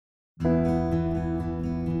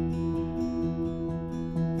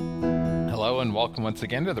Hello and welcome once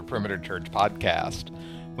again to the Perimeter Church podcast.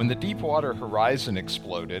 When the Deepwater Horizon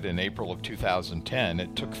exploded in April of 2010,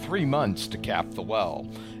 it took 3 months to cap the well.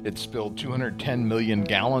 It spilled 210 million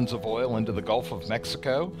gallons of oil into the Gulf of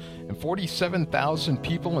Mexico, and 47,000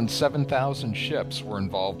 people and 7,000 ships were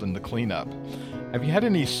involved in the cleanup. Have you had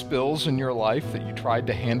any spills in your life that you tried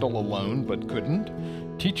to handle alone but couldn't?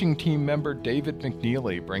 Teaching team member David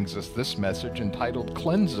McNeely brings us this message entitled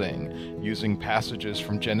Cleansing, using passages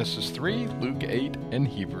from Genesis 3, Luke 8, and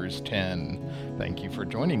Hebrews 10. Thank you for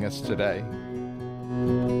joining us today.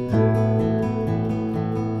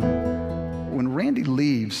 When Randy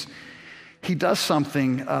leaves, he does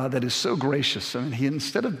something that is so gracious. I mean, he,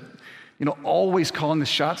 instead of always calling the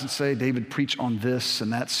shots and say, David, preach on this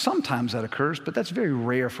and that, sometimes that occurs, but that's very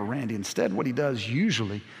rare for Randy. Instead, what he does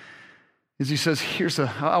usually is he says,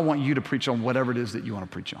 I want you to preach on whatever it is that you want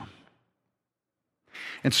to preach on.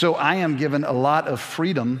 And so I am given a lot of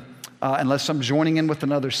freedom, unless I'm joining in with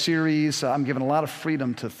another series, I'm given a lot of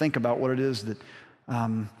freedom to think about what it is that I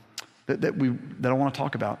want to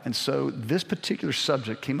talk about. And so this particular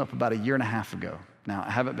subject came up about 1.5 years ago. Now, I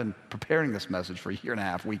haven't been preparing this message for 1.5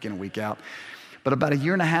 years, week in and week out, but about 1.5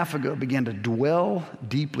 years ago, I began to dwell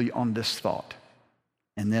deeply on this thought,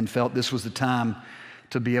 and then felt this was the time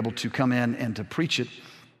to be able to come in and to preach it.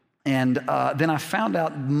 And then I found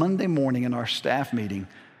out Monday morning in our staff meeting,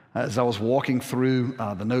 as I was walking through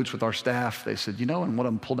the notes with our staff, they said, and one of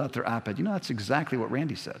them pulled out their iPad, that's exactly what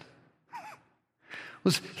Randy said.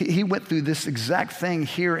 He went through this exact thing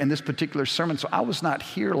here in this particular sermon. So I was not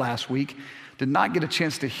here last week, did not get a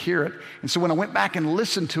chance to hear it. And so when I went back and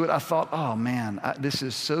listened to it, I thought, oh man, this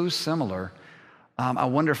is so similar. I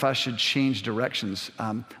wonder if I should change directions.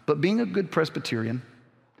 But being a good Presbyterian,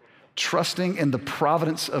 trusting in the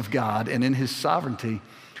providence of God and in his sovereignty,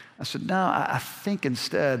 I said, no, I think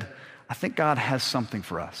instead, God has something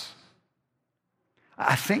for us.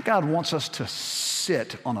 I think God wants us to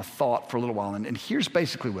sit on a thought for a little while, and here's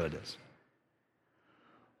basically what it is.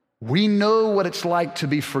 We know what it's like to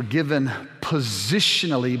be forgiven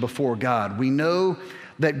positionally before God. We know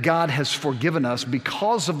that God has forgiven us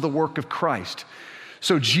because of the work of Christ.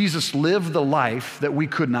 So Jesus lived the life that we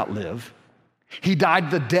could not live. He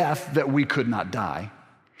died the death that we could not die.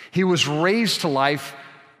 He was raised to life,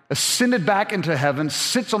 ascended back into heaven,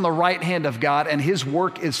 sits on the right hand of God, and his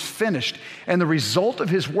work is finished. And the result of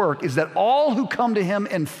his work is that all who come to him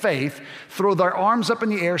in faith throw their arms up in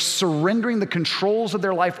the air, surrendering the controls of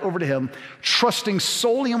their life over to him, trusting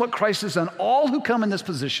solely in what Christ has done. All who come in this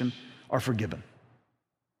position are forgiven.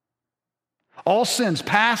 All sins,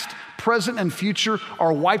 past, present, and future,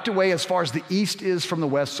 are wiped away as far as the east is from the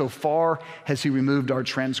west. So far has he removed our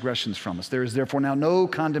transgressions from us. There is therefore now no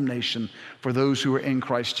condemnation for those who are in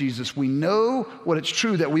Christ Jesus. We know what it's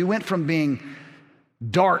true, that we went from being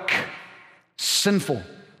dark, sinful,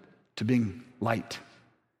 to being light,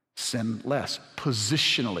 sinless,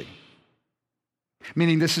 positionally.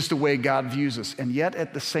 Meaning this is the way God views us. And yet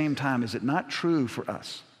at the same time, is it not true for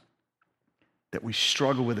us that we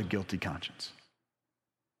struggle with a guilty conscience?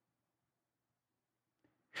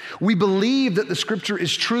 We believe that the scripture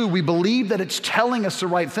is true. We believe that it's telling us the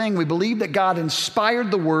right thing. We believe that God inspired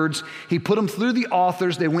the words. He put them through the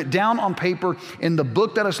authors. They went down on paper in the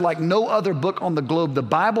book that is like no other book on the globe. The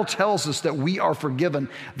Bible tells us that we are forgiven.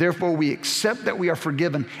 Therefore, we accept that we are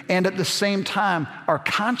forgiven. And at the same time, our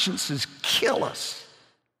consciences kill us.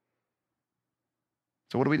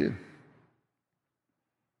 So what do?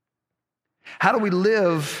 How do we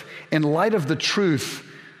live in light of the truth,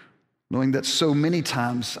 knowing that so many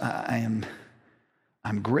times I'm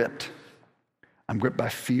gripped? I'm gripped by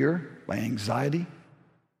fear, by anxiety.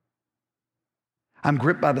 I'm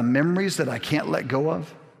gripped by the memories that I can't let go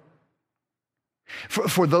of.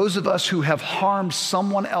 For those of us who have harmed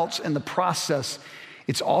someone else in the process,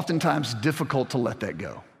 it's oftentimes difficult to let that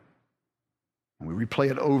go. And we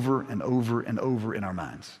replay it over and over and over in our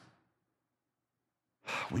minds.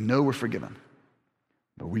 We know we're forgiven,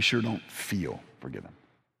 but we sure don't feel forgiven.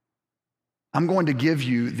 I'm going to give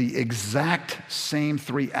you the exact same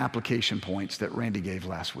 3 application points that Randy gave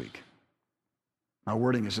last week. My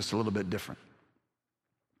wording is just a little bit different.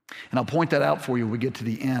 And I'll point that out for you when we get to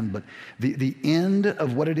the end, but the end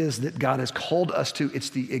of what it is that God has called us to, it's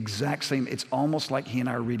the exact same. It's almost like he and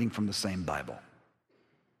I are reading from the same Bible.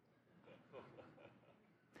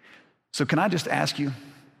 So can I just ask you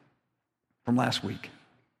from last week,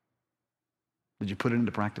 did you put it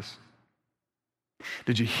into practice?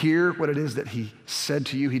 Did you hear what it is that he said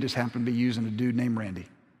to you? He just happened to be using a dude named Randy.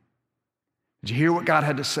 Did you hear what God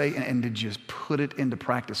had to say, and did you put it into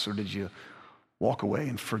practice, or did you walk away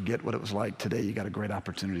and forget what it was like? Today you got a great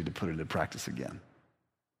opportunity to put it into practice again.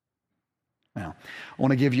 Now, I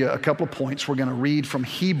want to give you a couple of points. We're going to read from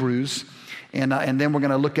Hebrews, and then we're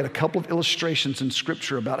going to look at a couple of illustrations in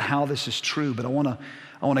Scripture about how this is true. But I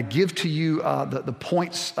want to give to you the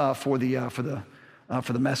points for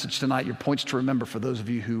the message tonight. Your points to remember for those of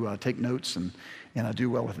you who take notes and do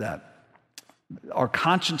well with that. Our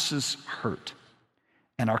consciences hurt,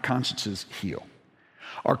 and our consciences heal.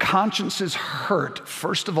 Our consciences hurt,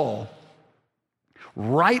 first of all,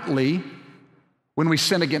 rightly when we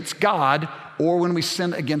sin against God or when we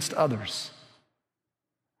sin against others.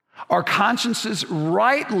 Our consciences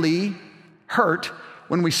rightly hurt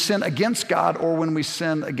when we sin against God or when we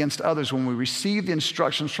sin against others, when we receive the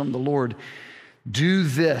instructions from the Lord, do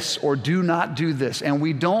this or do not do this, and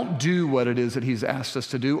we don't do what it is that He's asked us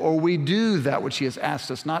to do, or we do that which He has asked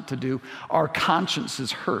us not to do, our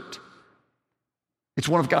consciences hurt. It's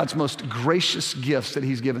one of God's most gracious gifts that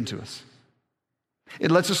He's given to us. It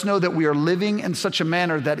lets us know that we are living in such a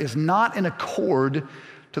manner that is not in accord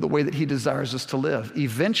to the way that He desires us to live.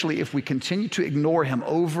 Eventually, if we continue to ignore Him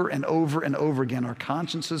over and over and over again, our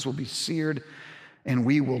consciences will be seared and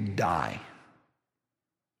we will die.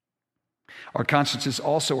 Our consciences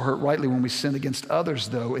also hurt rightly when we sin against others,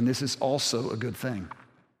 though, and this is also a good thing.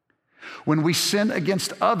 When we sin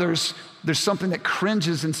against others, there's something that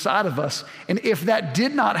cringes inside of us. And if that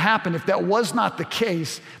did not happen, if that was not the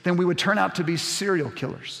case, then we would turn out to be serial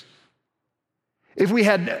killers. If we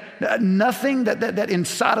had nothing that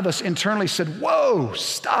inside of us internally said, whoa,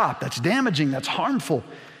 stop, that's damaging, that's harmful,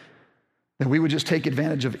 then we would just take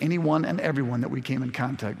advantage of anyone and everyone that we came in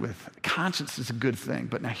contact with. Conscience is a good thing,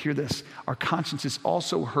 but now hear this. Our consciences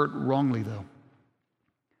also hurt wrongly, though.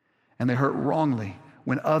 And they hurt wrongly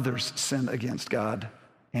when others sin against God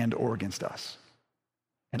and or against us.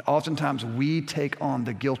 And oftentimes we take on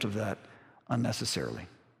the guilt of that unnecessarily.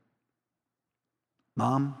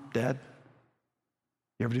 Mom, Dad,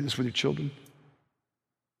 you ever do this with your children?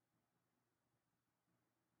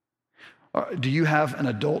 Do you have an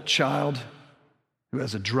adult child who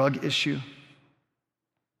has a drug issue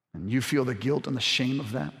and you feel the guilt and the shame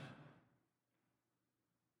of that?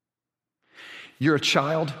 You're a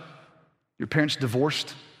child, your parents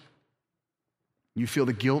divorced, you feel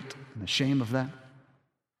the guilt and the shame of that?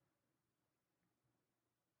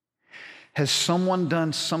 Has someone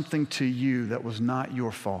done something to you that was not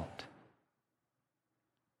your fault,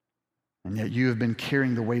 and yet you have been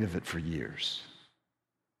carrying the weight of it for years?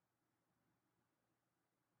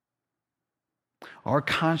 Our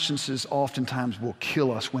consciences oftentimes will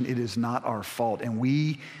kill us when it is not our fault, and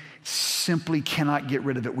we simply cannot get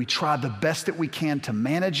rid of it. We try the best that we can to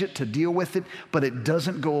manage it, to deal with it, but it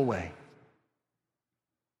doesn't go away.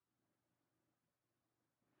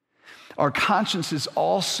 Our consciences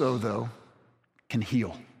also, though, can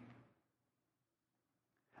heal.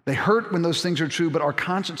 They hurt when those things are true, but our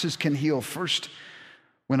consciences can heal first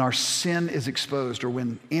when our sin is exposed, or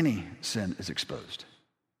when any sin is exposed.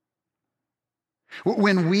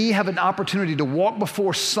 When we have an opportunity to walk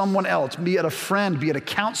before someone else, be it a friend, be it a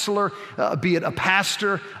counselor, be it a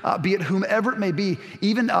pastor, be it whomever it may be,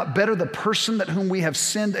 even better the person that whom we have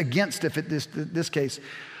sinned against, if in this case,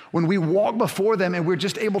 when we walk before them and we're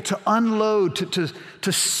just able to unload,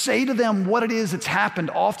 to say to them what it is that's happened,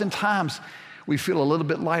 oftentimes we feel a little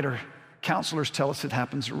bit lighter. Counselors tell us it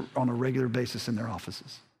happens on a regular basis in their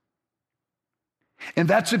offices. And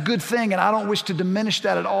that's a good thing, and I don't wish to diminish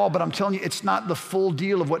that at all, but I'm telling you, it's not the full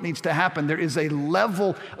deal of what needs to happen. There is a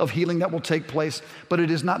level of healing that will take place, but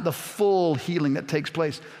it is not the full healing that takes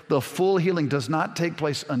place. The full healing does not take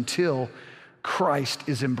place until Christ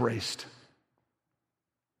is embraced.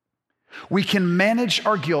 We can manage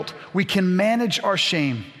our guilt. We can manage our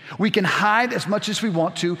shame. We can hide as much as we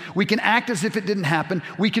want to. We can act as if it didn't happen.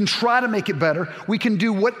 We can try to make it better. We can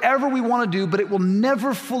do whatever we want to do, but it will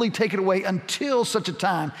never fully take it away until such a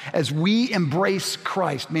time as we embrace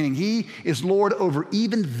Christ, meaning He is Lord over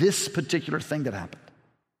even this particular thing that happened.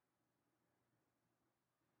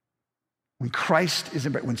 When Christ is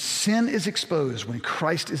embraced, when sin is exposed, when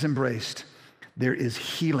Christ is embraced, there is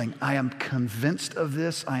healing. I am convinced of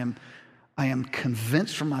this. I am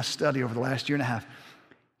convinced from my study over the last year and a half,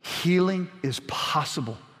 healing is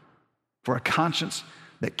possible for a conscience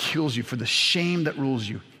that kills you, for the shame that rules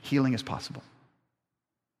you. Healing is possible.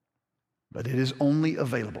 But it is only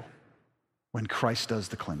available when Christ does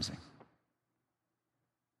the cleansing.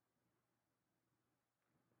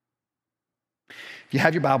 If you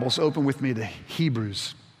have your Bibles, open with me to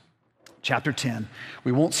Hebrews chapter 10.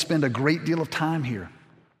 We won't spend a great deal of time here,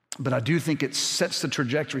 but I do think it sets the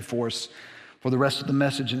trajectory for us for the rest of the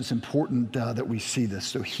message, and it's important that we see this.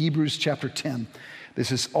 So Hebrews chapter 10,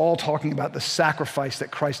 this is all talking about the sacrifice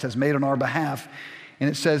that Christ has made on our behalf, And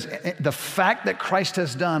it says, the fact that Christ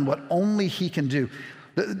has done what only he can do,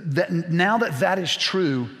 now that is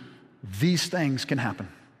true, these things can happen.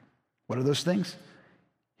 What are those things?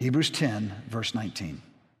 Hebrews 10, verse 19.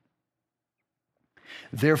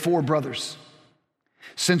 Therefore, brothers,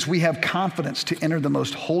 since we have confidence to enter the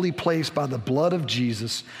most holy place by the blood of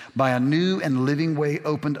Jesus, by a new and living way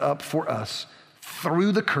opened up for us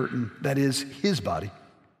through the curtain that is his body,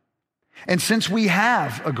 and since we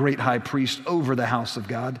have a great high priest over the house of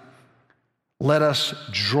God, let us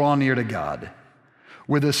draw near to God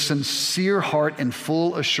with a sincere heart and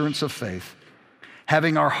full assurance of faith,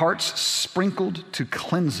 having our hearts sprinkled to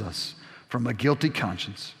cleanse us from a guilty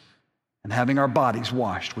conscience, and having our bodies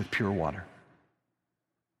washed with pure water.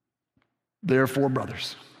 Therefore,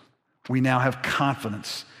 brothers, we now have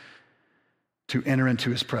confidence to enter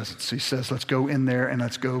into his presence. He says, let's go in there and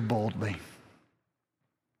let's go boldly.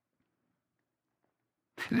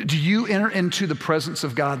 Do you enter into the presence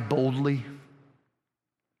of God boldly?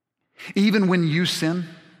 Even when you sin?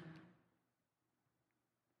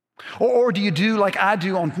 Or do you do like I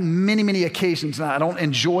do on many, many occasions? And I don't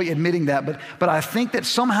enjoy admitting that, but I think that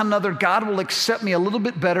somehow or another God will accept me a little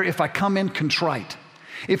bit better if I come in contrite.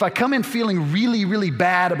 If I come in feeling really, really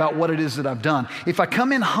bad about what it is that I've done, if I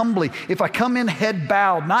come in humbly, if I come in head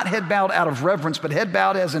bowed, not head bowed out of reverence, but head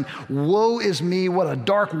bowed as in, woe is me, what a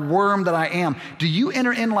dark worm that I am. Do you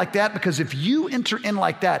enter in like that? Because if you enter in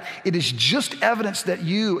like that, it is just evidence that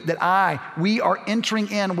we are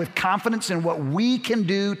entering in with confidence in what we can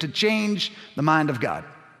do to change the mind of God.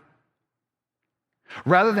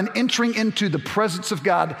 Rather than entering into the presence of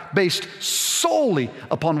God based solely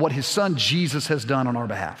upon what his son Jesus has done on our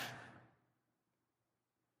behalf.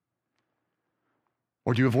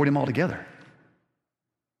 Or do you avoid him altogether?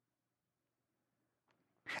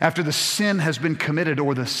 After the sin has been committed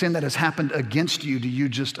or the sin that has happened against you, do you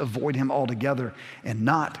just avoid him altogether and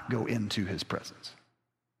not go into his presence?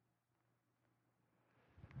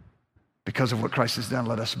 Because of what Christ has done,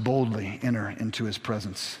 let us boldly enter into his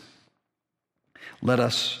presence. Let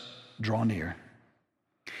us draw near.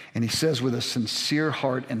 And he says with a sincere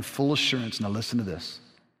heart and full assurance, now listen to this,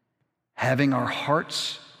 having our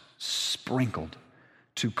hearts sprinkled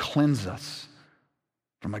to cleanse us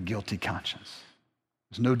from a guilty conscience.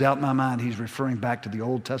 There's no doubt in my mind he's referring back to the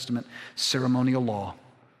Old Testament ceremonial law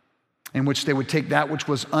in which they would take that which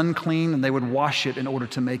was unclean and they would wash it in order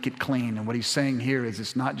to make it clean. And what he's saying here is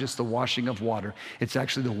it's not just the washing of water, it's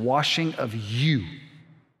actually the washing of you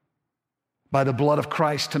by the blood of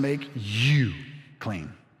Christ to make you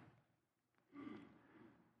clean.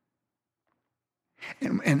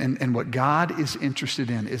 And what God is interested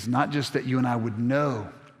in is not just that you and I would know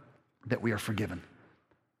that we are forgiven,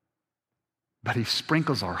 but he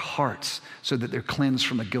sprinkles our hearts so that they're cleansed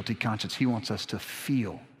from a guilty conscience. He wants us to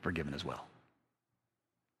feel forgiven as well.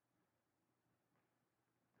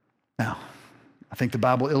 Now, I think the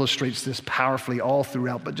Bible illustrates this powerfully all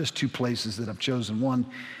throughout, but just two places that I've chosen. One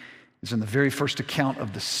is in the very first account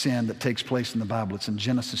of the sin that takes place in the Bible. It's in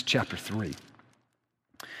Genesis chapter 3.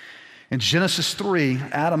 In Genesis 3,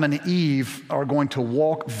 Adam and Eve are going to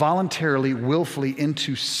walk voluntarily, willfully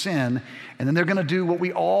into sin, and then they're going to do what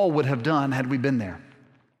we all would have done had we been there,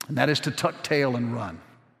 and that is to tuck tail and run.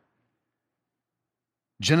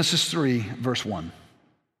 Genesis 3, verse 1.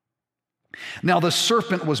 Now the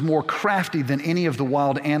serpent was more crafty than any of the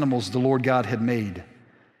wild animals the Lord God had made.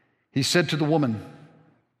 He said to the woman,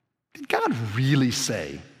 did God really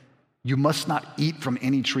say, you must not eat from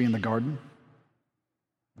any tree in the garden?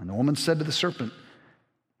 And the woman said to the serpent,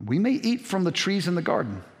 we may eat from the trees in the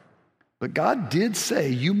garden, but God did say,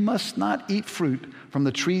 you must not eat fruit from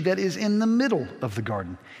the tree that is in the middle of the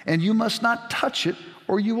garden, and you must not touch it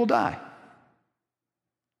or you will die.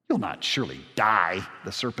 You'll not surely die,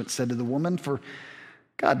 the serpent said to the woman, for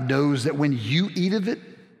God knows that when you eat of it,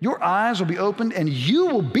 your eyes will be opened and you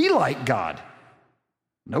will be like God,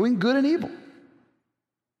 knowing good and evil.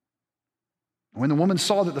 When the woman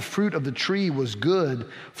saw that the fruit of the tree was good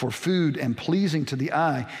for food and pleasing to the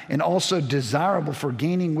eye and also desirable for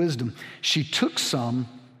gaining wisdom, she took some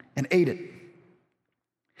and ate it.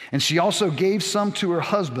 And she also gave some to her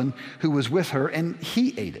husband who was with her, and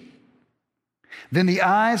he ate it. Then the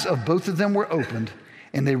eyes of both of them were opened,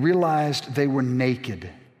 and they realized they were naked.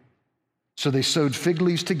 So they sewed fig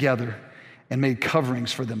leaves together and made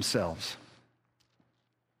coverings for themselves.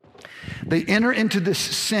 They enter into this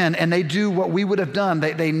sin and they do what we would have done.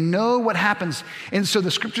 They know what happens. And so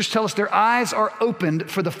the scriptures tell us their eyes are opened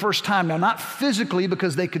for the first time. Now, not physically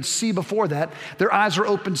because they could see before that. Their eyes are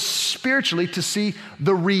opened spiritually to see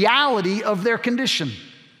the reality of their condition.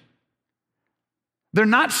 They're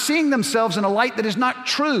not seeing themselves in a light that is not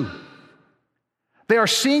true. They are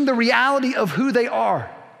seeing the reality of who they are.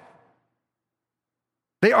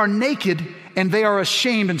 They are naked and they are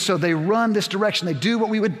ashamed, and so they run this direction. They do what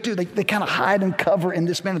we would do. They kind of hide and cover in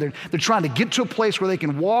this manner. They're trying to get to a place where they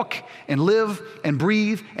can walk and live and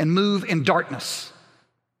breathe and move in darkness.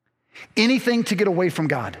 Anything to get away from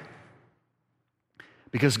God.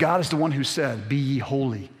 Because God is the one who said, "Be ye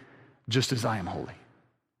holy, just as I am holy."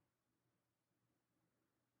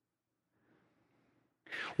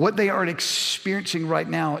 What they are experiencing right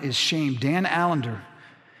now is shame. Dan Allender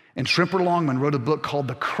and Shrimper Longman wrote a book called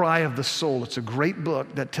The Cry of the Soul. It's a great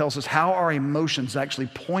book that tells us how our emotions actually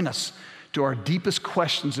point us to our deepest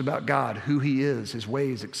questions about God, who He is, His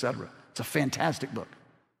ways, etc. It's a fantastic book.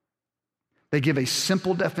 They give a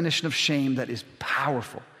simple definition of shame that is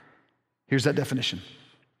powerful. Here's that definition.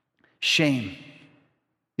 Shame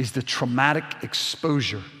is the traumatic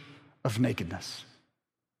exposure of nakedness.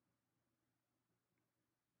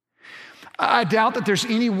 I doubt that there's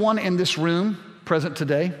anyone in this room present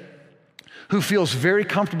today who feels very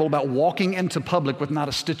comfortable about walking into public with not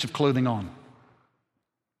a stitch of clothing on.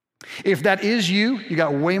 If that is you, you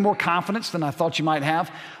got way more confidence than I thought you might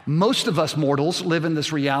have. Most of us mortals live in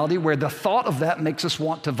this reality where the thought of that makes us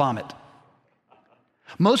want to vomit.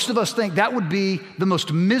 Most of us think that would be the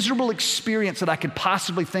most miserable experience that I could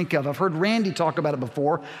possibly think of. I've heard Randy talk about it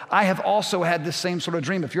before. I have also had this same sort of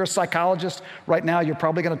dream. If you're a psychologist right now, you're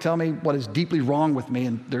probably going to tell me what is deeply wrong with me,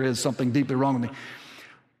 and there is something deeply wrong with me.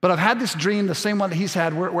 But I've had this dream, the same one that he's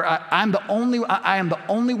had, where I am the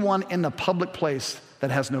only one in the public place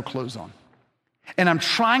that has no clothes on. And I'm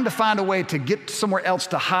trying to find a way to get somewhere else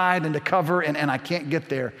to hide and to cover, and I can't get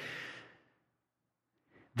there.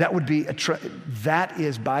 That would be that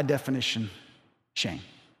is by definition shame.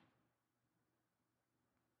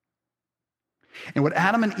 And what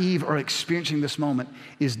Adam and Eve are experiencing this moment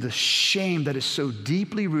is the shame that is so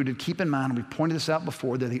deeply rooted. Keep in mind, we pointed this out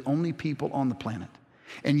before, they're the only people on the planet.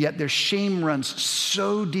 And yet their shame runs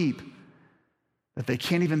so deep that they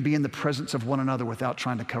can't even be in the presence of one another without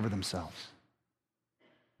trying to cover themselves.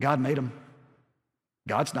 God made them.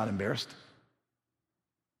 God's not embarrassed.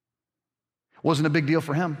 Wasn't a big deal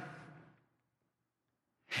for him.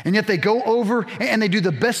 And yet they go over and they do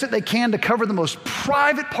the best that they can to cover the most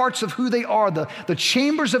private parts of who they are, the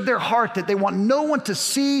chambers of their heart that they want no one to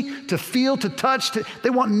see, to feel, to touch.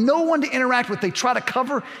 They want no one to interact with. They try to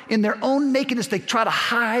cover in their own nakedness. They try to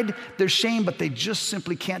hide their shame, but they just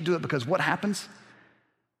simply can't do it because what happens?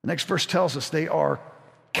 The next verse tells us they are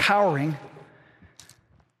cowering.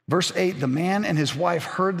 Verse 8, the man and his wife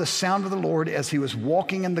heard the sound of the Lord as he was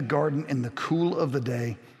walking in the garden in the cool of the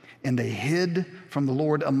day, and they hid from the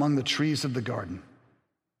Lord among the trees of the garden.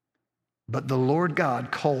 But the Lord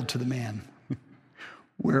God called to the man,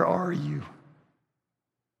 "Where are you?"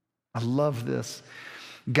 I love this.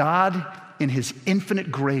 God, in his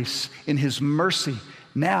infinite grace, in his mercy,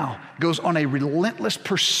 now goes on a relentless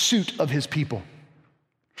pursuit of his people.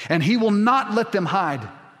 And he will not let them hide.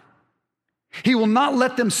 He will not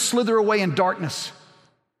let them slither away in darkness.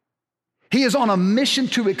 He is on a mission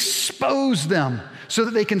to expose them so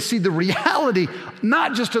that they can see the reality,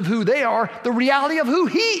 not just of who they are, the reality of who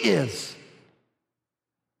he is.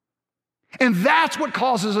 And that's what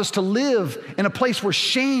causes us to live in a place where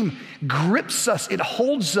shame grips us, it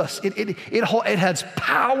holds us, it has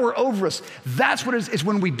power over us. That's what it is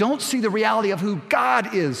when we don't see the reality of who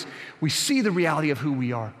God is, we see the reality of who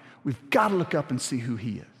we are. We've got to look up and see who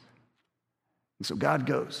he is. And so God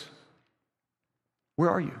goes, "Where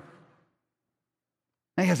are you?"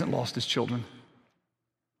 And he hasn't lost his children.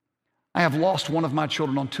 I have lost one of my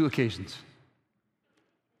children on 2 occasions.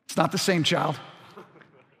 It's not the same child,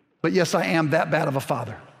 but yes, I am that bad of a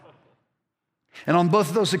father. And on both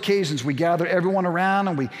of those occasions, we gather everyone around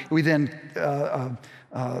and we then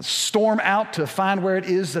storm out to find where it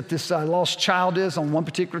is that this lost child is. On one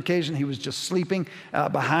particular occasion, he was just sleeping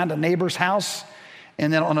behind a neighbor's house.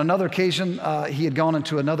 And then on another occasion, he had gone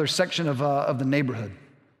into another section of the neighborhood.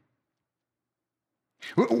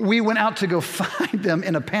 We went out to go find them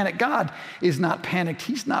in a panic. God is not panicked.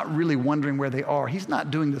 He's not really wondering where they are. He's not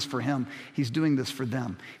doing this for him. He's doing this for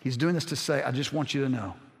them. He's doing this to say, I just want you to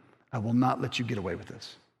know, I will not let you get away with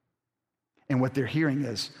this. And what they're hearing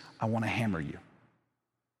is, I want to hammer you.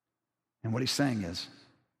 And what he's saying is,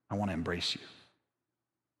 I want to embrace you.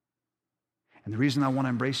 And the reason I want to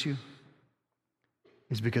embrace you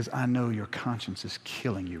is because I know your conscience is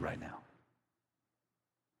killing you right now.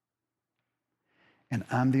 And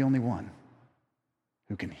I'm the only one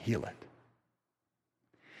who can heal it.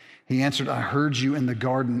 He answered, I heard you in the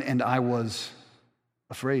garden and I was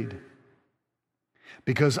afraid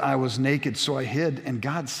because I was naked, so I hid. And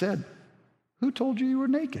God said, who told you you were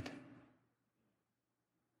naked?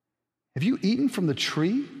 Have you eaten from the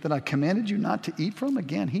tree that I commanded you not to eat from?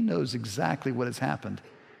 Again, he knows exactly what has happened.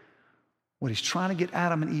 What he's trying to get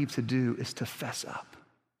Adam and Eve to do is to fess up.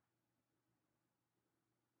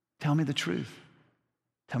 Tell me the truth.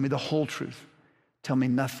 Tell me the whole truth. Tell me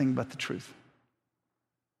nothing but the truth.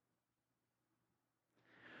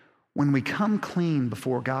 When we come clean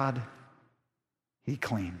before God, he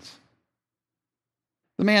cleans.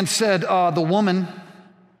 The man said, the woman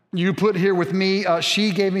you put here with me,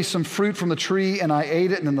 she gave me some fruit from the tree and I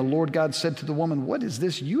ate it. And then the Lord God said to the woman, what is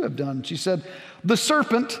this you have done? She said, the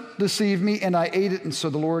serpent deceived me and I ate it. And so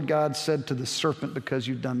the Lord God said to the serpent, because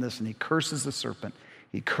you've done this, and he curses the serpent.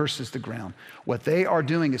 He curses the ground. What they are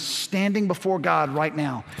doing is standing before God right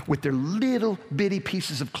now with their little bitty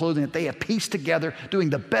pieces of clothing that they have pieced together, doing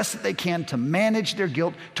the best that they can to manage their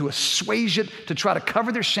guilt, to assuage it, to try to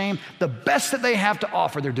cover their shame. The best that they have to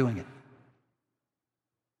offer, they're doing it.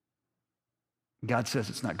 God says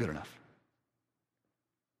it's not good enough.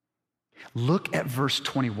 Look at verse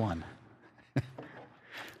 21.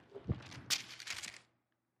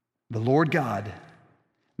 The Lord God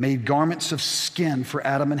made garments of skin for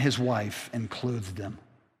Adam and his wife and clothed them.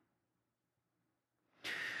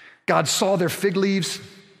 God saw their fig leaves.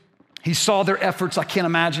 He saw their efforts. I can't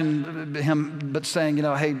imagine him but saying,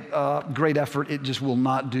 hey, great effort. It just will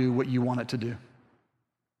not do what you want it to do.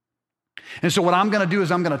 And so what I'm going to do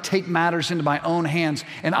is I'm going to take matters into my own hands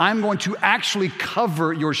and I'm going to actually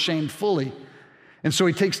cover your shame fully. And so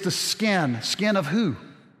he takes the skin of who?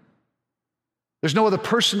 There's no other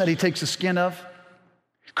person that he takes the skin of.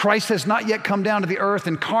 Christ has not yet come down to the earth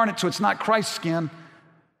incarnate, so it's not Christ's skin.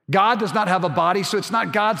 God does not have a body, so it's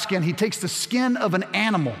not God's skin. He takes the skin of an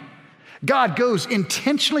animal. God goes,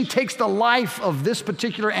 intentionally takes the life of this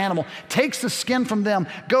particular animal, takes the skin from them,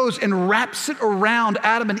 goes and wraps it around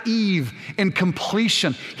Adam and Eve in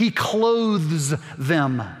completion. He clothes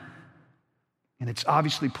them. And it's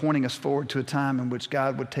obviously pointing us forward to a time in which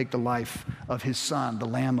God would take the life of his son, the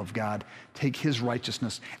Lamb of God, take his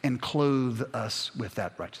righteousness and clothe us with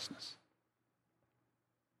that righteousness.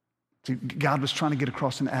 See, God was trying to get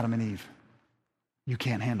across to Adam and Eve. You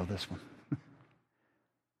can't handle this one.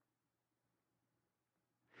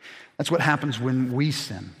 That's what happens when we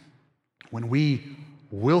sin. When we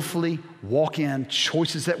willfully walk in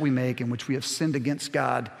choices that we make in which we have sinned against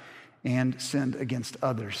God and sinned against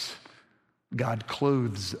others. God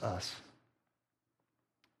clothes us.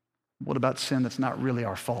 What about sin that's not really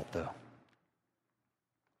our fault, though?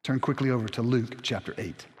 Turn quickly over to Luke chapter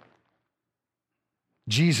 8.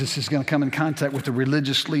 Jesus is going to come in contact with the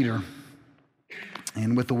religious leader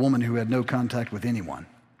and with the woman who had no contact with anyone.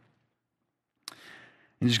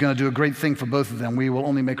 And he's going to do a great thing for both of them. We will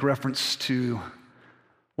only make reference to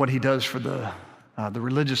what he does for the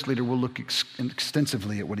religious leader. We'll look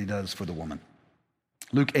extensively at what he does for the woman.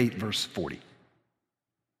 Luke 8, verse 40.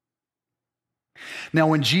 Now,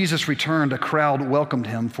 when Jesus returned, a crowd welcomed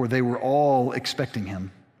him, for they were all expecting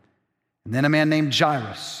him. And then a man named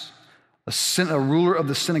Jairus, a ruler of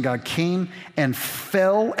the synagogue, came and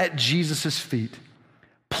fell at Jesus' feet,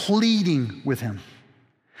 pleading with him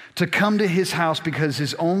to come to his house because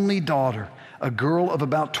his only daughter, a girl of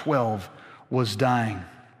about 12, was dying.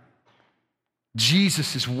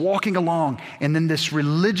 Jesus is walking along, and then this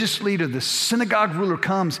religious leader, the synagogue ruler,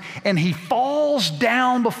 comes and he falls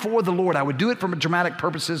down before the Lord. I would do it for dramatic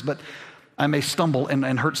purposes, but I may stumble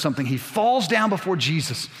and hurt something. He falls down before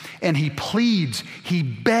Jesus and he pleads, he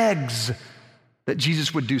begs that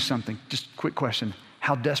Jesus would do something. Just a quick question.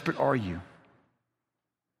 How desperate are you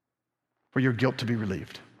for your guilt to be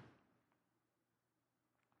relieved?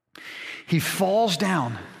 He falls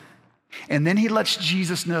down. And then he lets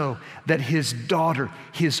Jesus know that his daughter,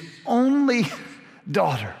 his only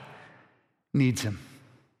daughter, needs him.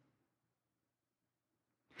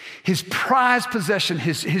 His prized possession,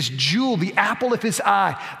 his jewel, the apple of his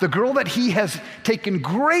eye, the girl that he has taken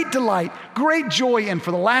great delight, great joy in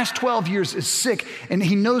for the last 12 years is sick. And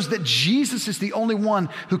he knows that Jesus is the only one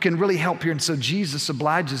who can really help here. And so Jesus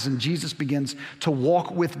obliges and Jesus begins to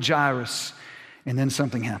walk with Jairus. And then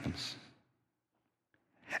something happens.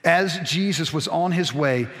 As Jesus was on his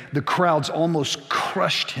way, the crowds almost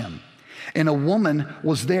crushed him. And a woman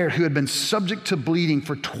was there who had been subject to bleeding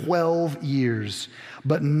for 12 years,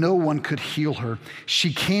 but no one could heal her.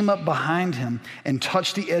 She came up behind him and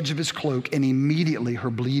touched the edge of his cloak, and immediately her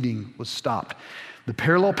bleeding was stopped. The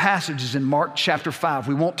parallel passage is in Mark chapter 5.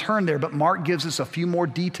 We won't turn there, but Mark gives us a few more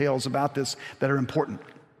details about this that are important.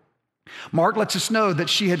 Mark lets us know that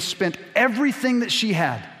she had spent everything that she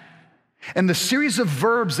had. And the series of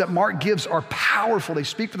verbs that Mark gives are powerful. They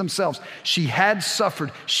speak for themselves. She had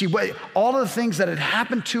suffered. All of the things that had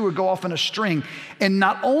happened to her go off in a string. And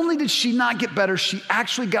not only did she not get better, she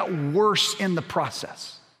actually got worse in the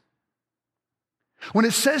process. When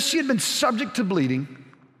it says she had been subject to bleeding,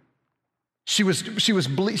 she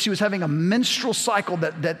was having a menstrual cycle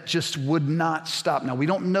that just would not stop. Now, we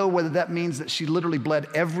don't know whether that means that she literally bled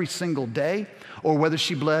every single day or whether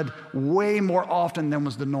she bled way more often than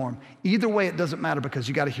was the norm. Either way, it doesn't matter, because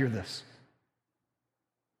you got to hear this.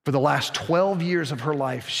 For the last 12 years of her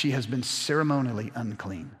life, she has been ceremonially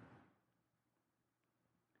unclean.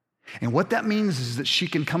 And what that means is that she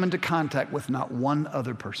can come into contact with not one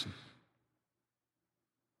other person.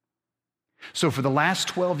 So for the last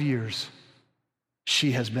 12 years,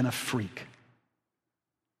 she has been a freak.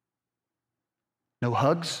 No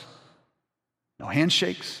hugs, no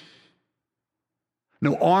handshakes,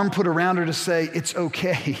 no arm put around her to say, it's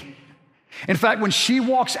okay. In fact, when she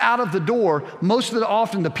walks out of the door, most of the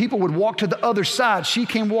often the people would walk to the other side. She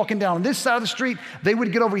came walking down on this side of the street, they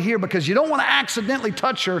would get over here, because you don't want to accidentally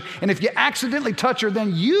touch her. And if you accidentally touch her,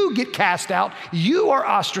 then you get cast out. You are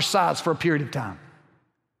ostracized for a period of time.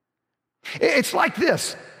 It's like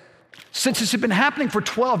this. Since this had been happening for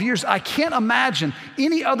 12 years, I can't imagine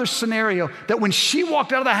any other scenario that when she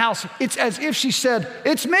walked out of the house, it's as if she said,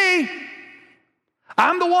 it's me.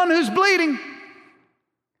 I'm the one who's bleeding.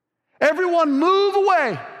 Everyone move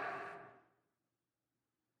away.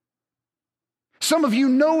 Some of you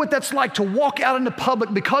know what that's like to walk out into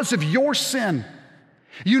public because of your sin.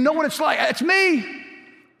 You know what it's like. It's me.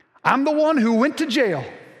 I'm the one who went to jail.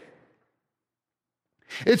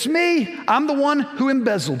 It's me. I'm the one who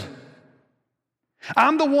embezzled.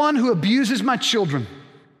 I'm the one who abuses my children.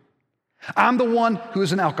 I'm the one who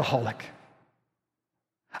is an alcoholic.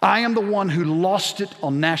 I am the one who lost it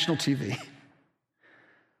on national TV.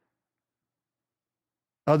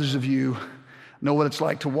 Others of you know what it's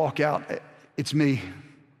like to walk out. It's me.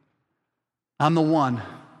 I'm the one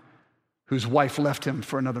whose wife left him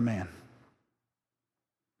for another man.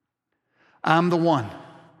 I'm the one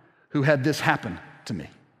who had this happen to me.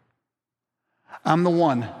 I'm the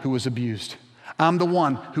one who was abused. I'm the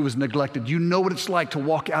one who was neglected. You know what it's like to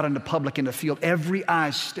walk out into public in the field, every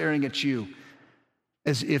eye staring at you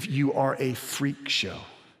as if you are a freak show.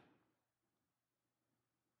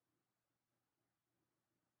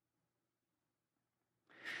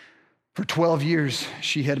 For 12 years,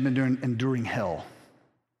 she had been enduring hell.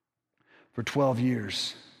 For 12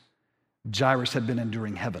 years, Jairus had been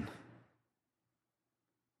enduring heaven.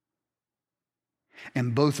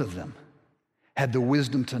 And both of them had the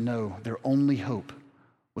wisdom to know their only hope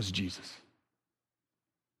was Jesus.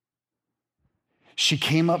 She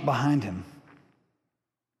came up behind him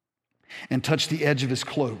and touched the edge of his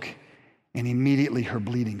cloak, and immediately her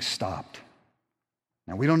bleeding stopped.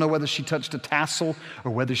 Now, we don't know whether she touched a tassel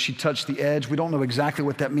or whether she touched the edge. We don't know exactly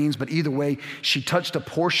what that means, but either way, she touched a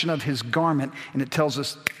portion of his garment, and it tells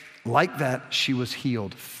us, like that, she was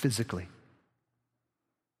healed physically.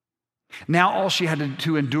 Now all she had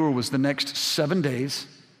to endure was the next 7 days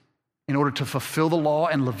in order to fulfill the law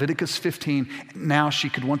in Leviticus 15. Now she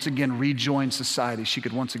could once again rejoin society. She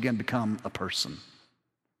could once again become a person.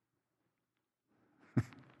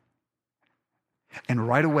 And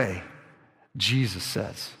right away, Jesus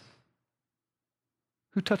says,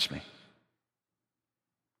 "Who touched me?"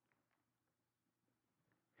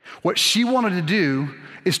 What she wanted to do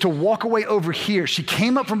is to walk away over here. She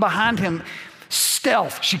came up from behind him,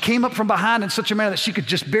 stealth. She came up from behind in such a manner that she could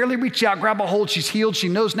just barely reach out, grab a hold. She's healed. She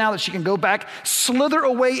knows now that she can go back, slither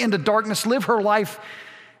away into darkness, live her life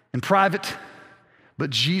in private. But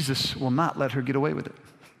Jesus will not let her get away with it.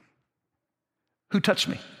 Who touched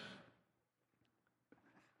me?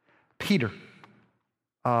 Peter.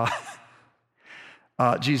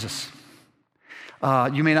 Jesus.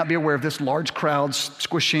 You may not be aware of this. Large crowds,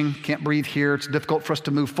 squishing, can't breathe here. It's difficult for us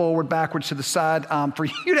to move forward, backwards, to the side. For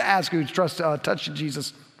you to ask who touched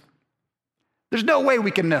Jesus, there's no way we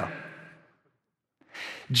can know.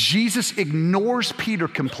 Jesus ignores Peter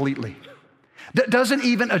completely. That doesn't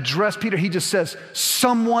even address Peter. He just says,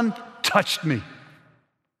 "Someone touched me."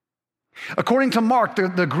 According to Mark,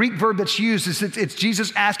 the Greek verb that's used is it's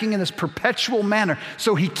Jesus asking in this perpetual manner.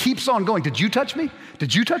 So he keeps on going. Did you touch me?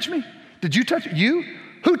 Did you touch me? Did you touch you?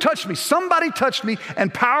 Who touched me? Somebody touched me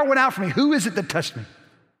and power went out from me. Who is it that touched me?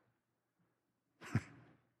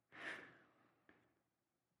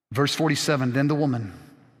 Verse 47, then the woman,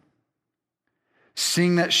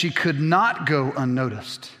 seeing that she could not go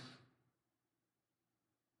unnoticed,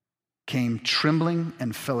 came trembling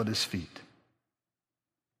and fell at his feet.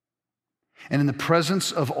 And in the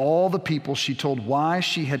presence of all the people, she told why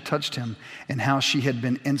she had touched him and how she had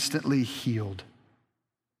been instantly healed.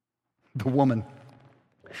 The woman,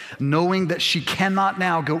 knowing that she cannot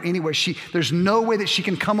now go anywhere. There's no way that she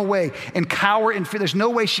can come away and cower in fear. There's no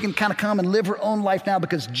way she can kind of come and live her own life now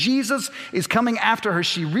because Jesus is coming after her.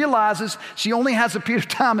 She realizes she only has a period of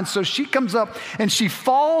time, and so she comes up and she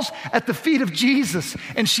falls at the feet of Jesus,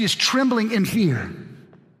 and she is trembling in fear.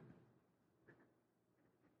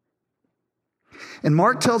 And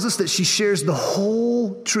Mark tells us that she shares the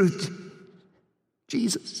whole truth.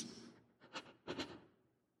 Jesus,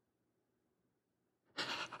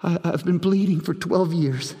 I've been bleeding for 12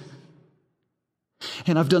 years.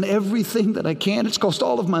 And I've done everything that I can. It's cost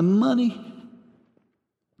all of my money.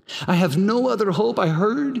 I have no other hope. I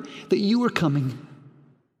heard that you were coming.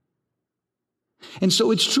 And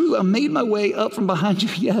so it's true. I made my way up from behind you.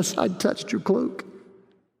 Yes, I touched your cloak.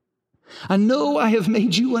 I know I have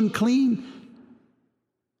made you unclean.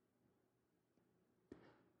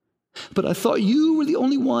 But I thought you were the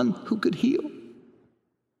only one who could heal.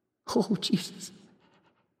 Oh, Jesus,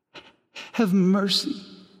 have mercy.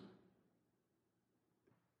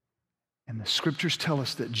 And the scriptures tell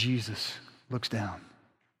us that Jesus looks down.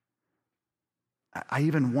 I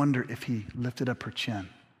even wonder if he lifted up her chin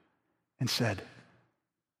and said,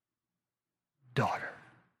 daughter.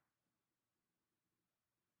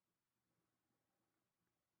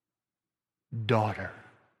 Daughter.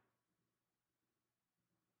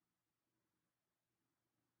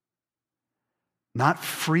 Not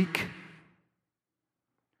freak,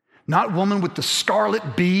 not woman with the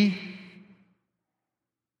scarlet bee,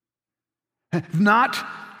 not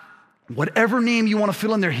whatever name you want to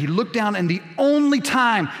fill in there. He looked down, and the only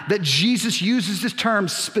time that Jesus uses this term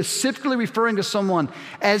specifically referring to someone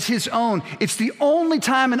as his own, it's the only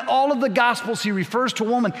time in all of the Gospels he refers to a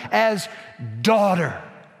woman as daughter.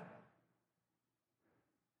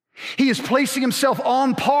 He is placing himself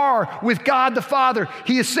on par with God the Father.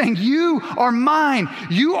 He is saying, you are mine.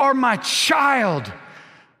 You are my child.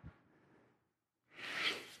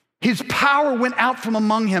 His power went out from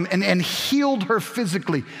among him and healed her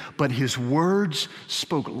physically, but his words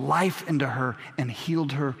spoke life into her and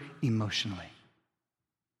healed her emotionally.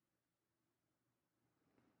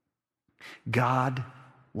 God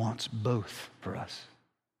wants both for us.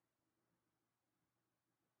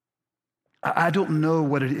 I don't know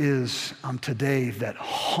what it is today that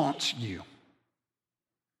haunts you.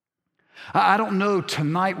 I don't know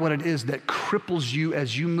tonight what it is that cripples you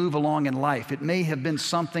as you move along in life. It may have been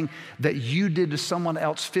something that you did to someone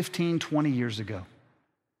else 15, 20 years ago,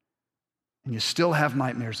 and you still have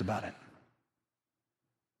nightmares about it.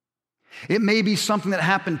 It may be something that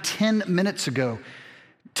happened 10 minutes ago,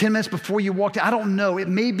 10 minutes before you walked in. I don't know. It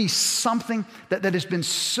may be something that has been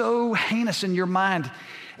so heinous in your mind,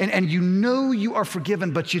 and you know you are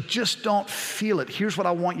forgiven, but you just don't feel it. Here's what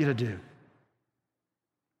I want you to do.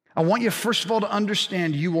 I want you, first of all, to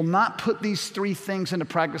understand you will not put these three things into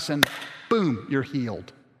practice and boom, you're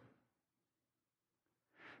healed.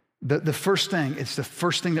 The first thing, it's the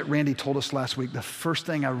first thing that Randy told us last week. The first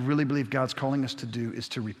thing I really believe God's calling us to do is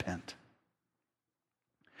to repent.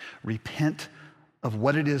 Repent of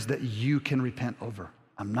what it is that you can repent over.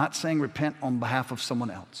 I'm not saying repent on behalf of someone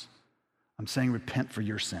else. I'm saying repent for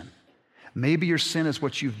your sin. Maybe your sin is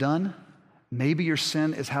what you've done. Maybe your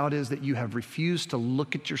sin is how it is that you have refused to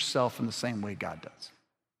look at yourself in the same way God does.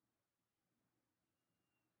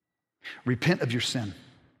 Repent of your sin.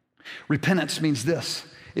 Repentance means this.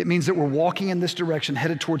 It means that we're walking in this direction,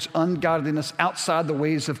 headed towards ungodliness outside the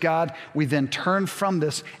ways of God. We then turn from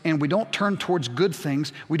this, and we don't turn towards good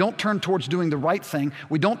things. We don't turn towards doing the right thing.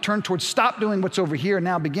 We don't turn towards stop doing what's over here and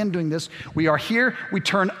now begin doing this. We are here, we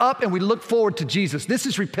turn up, and we look forward to Jesus. This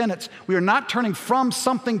is repentance. We are not turning from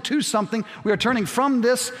something to something. We are turning from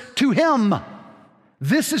this to Him.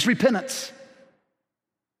 This is repentance.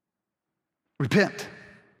 Repent.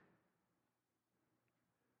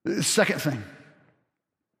 The second thing.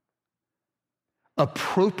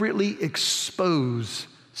 Appropriately expose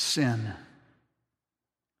sin.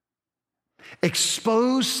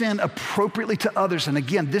 Expose sin appropriately to others. And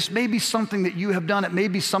again, this may be something that you have done. It may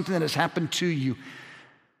be something that has happened to you.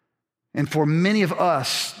 And for many of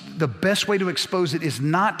us, the best way to expose it is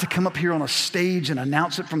not to come up here on a stage and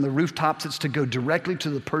announce it from the rooftops. It's to go directly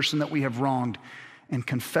to the person that we have wronged and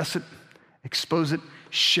confess it, expose it,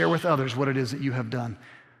 share with others what it is that you have done.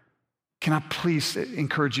 Can I please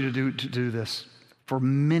encourage you to do this? For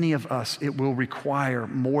many of us, it will require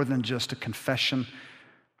more than just a confession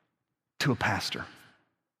to a pastor.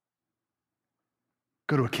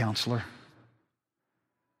 Go to a counselor.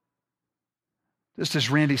 Just as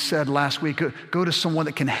Randy said last week, go to someone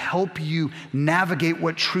that can help you navigate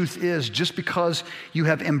what truth is. Just because you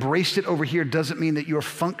have embraced it over here doesn't mean that you're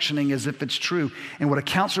functioning as if it's true. And what a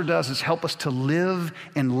counselor does is help us to live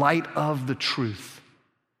in light of the truth.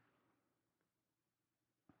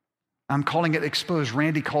 I'm calling it expose.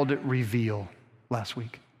 Randy called it reveal last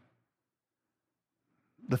week.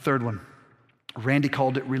 The third one, Randy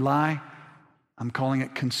called it rely. I'm calling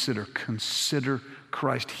it consider. Consider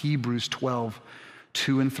Christ. Hebrews 12,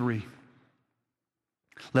 2 and 3.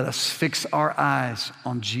 Let us fix our eyes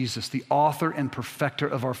on Jesus, the author and perfecter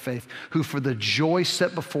of our faith, who for the joy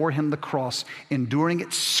set before him the cross, enduring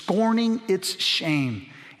it, scorning its shame,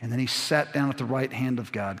 and then he sat down at the right hand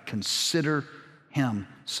of God. Consider him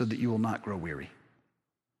so that you will not grow weary.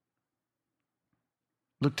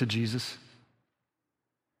 Look to Jesus.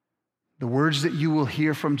 The words that you will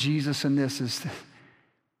hear from Jesus in this is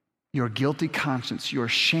your guilty conscience, your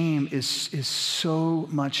shame is so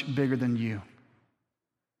much bigger than you.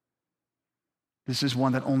 This is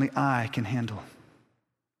one that only I can handle.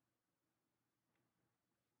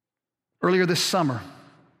 Earlier this summer,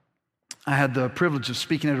 I had the privilege of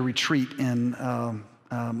speaking at a retreat in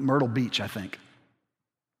Myrtle Beach, I think.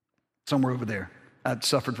 Somewhere over there. I'd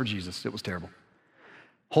suffered for Jesus. It was terrible.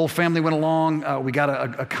 Whole family went along. We got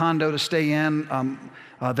a condo to stay in.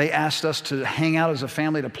 They asked us to hang out as a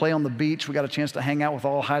family, to play on the beach. We got a chance to hang out with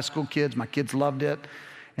all high school kids. My kids loved it.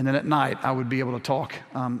 And then at night, I would be able to talk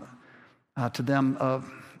to them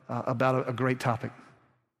about a great topic.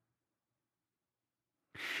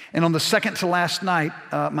 And on the second to last night,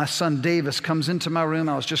 my son Davis comes into my room.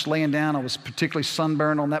 I was just laying down. I was particularly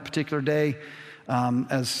sunburned on that particular day.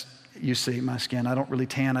 As you see, my skin, I don't really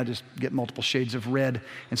tan. I just get multiple shades of red.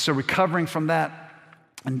 And so recovering from that,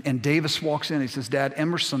 and Davis walks in. He says, Dad,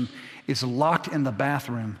 Emerson is locked in the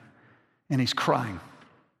bathroom, and he's crying.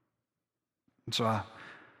 And so I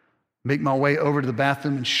make my way over to the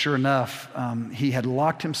bathroom, and sure enough, he had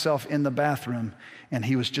locked himself in the bathroom, and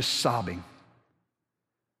he was just sobbing.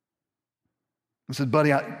 I said,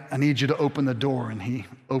 buddy, I need you to open the door. And he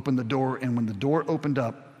opened the door, and when the door opened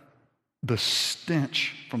up, the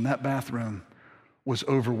stench from that bathroom was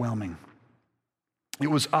overwhelming.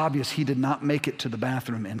 It was obvious he did not make it to the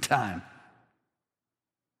bathroom in time.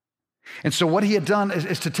 And so what he had done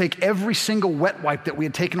is to take every single wet wipe that we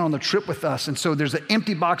had taken on the trip with us. And so there's an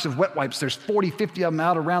empty box of wet wipes. There's 40, 50 of them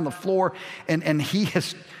out around the floor. And he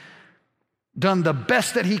has done the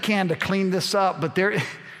best that he can to clean this up. But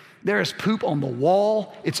there is poop on the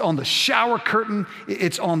wall. It's on the shower curtain.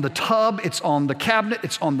 It's on the tub. It's on the cabinet.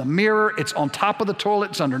 It's on the mirror. It's on top of the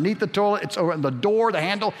toilet. It's underneath the toilet. It's over the door, the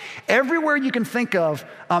handle. Everywhere you can think of,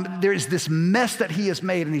 there is this mess that he has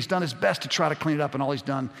made, and he's done his best to try to clean it up, and all he's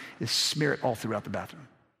done is smear it all throughout the bathroom.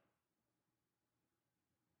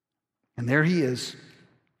 And there he is,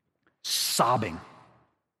 sobbing.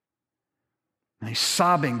 And he's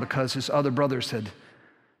sobbing because his other brothers had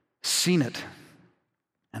seen it.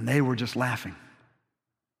 And they were just laughing.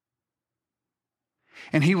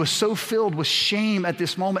 And he was so filled with shame at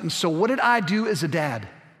this moment. And so what did I do as a dad?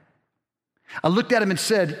 I looked at him and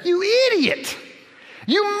said, you idiot,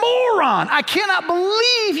 you moron, I cannot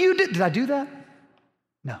believe you did. Did I do that?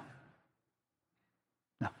 No.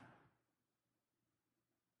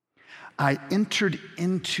 I entered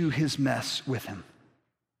into his mess with him.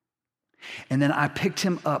 And then I picked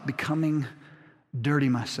him up, becoming dirty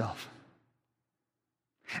myself.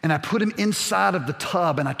 And I put him inside of the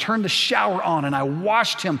tub, and I turned the shower on, and I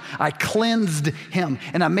washed him. I cleansed him,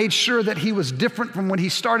 and I made sure that he was different from when he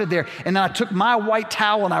started there. And then I took my white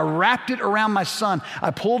towel, and I wrapped it around my son.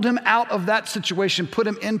 I pulled him out of that situation, put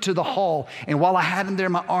him into the hall. And while I had him there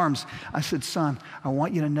in my arms, I said, son, I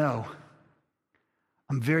want you to know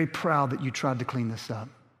I'm very proud that you tried to clean this up.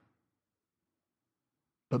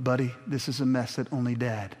 But buddy, this is a mess that only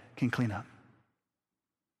Dad can clean up.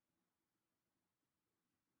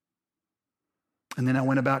 And then I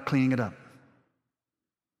went about cleaning it up.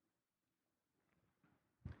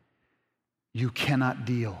 You cannot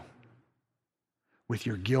deal with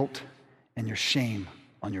your guilt and your shame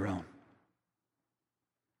on your own.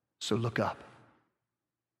 So look up.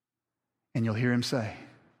 And you'll hear him say,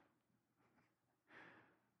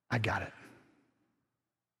 I got it.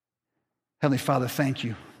 Heavenly Father, thank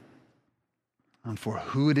you for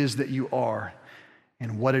who it is that you are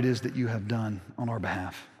and what it is that you have done on our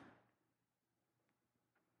behalf.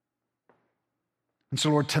 And so,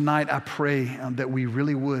 Lord, tonight I pray that we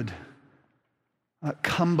really would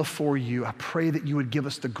come before you. I pray that you would give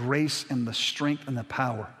us the grace and the strength and the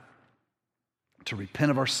power to repent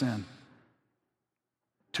of our sin,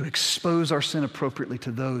 to expose our sin appropriately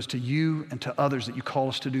to those, to you and to others that you call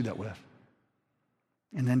us to do that with.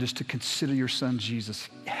 And then just to consider your son, Jesus.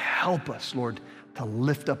 Help us, Lord, to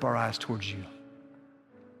lift up our eyes towards you.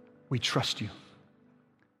 We trust you.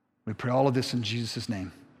 We pray all of this in Jesus'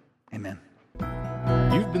 name. Amen.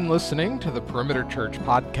 You've been listening to the Perimeter Church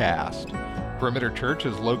podcast. Perimeter Church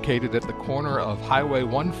is located at the corner of Highway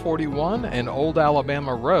 141 and Old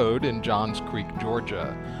Alabama Road in Johns Creek,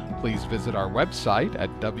 Georgia. Please visit our website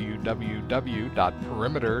at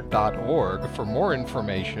www.perimeter.org for more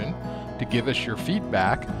information, to give us your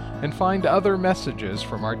feedback, and find other messages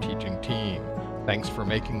from our teaching team. Thanks for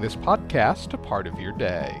making this podcast a part of your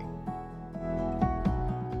day.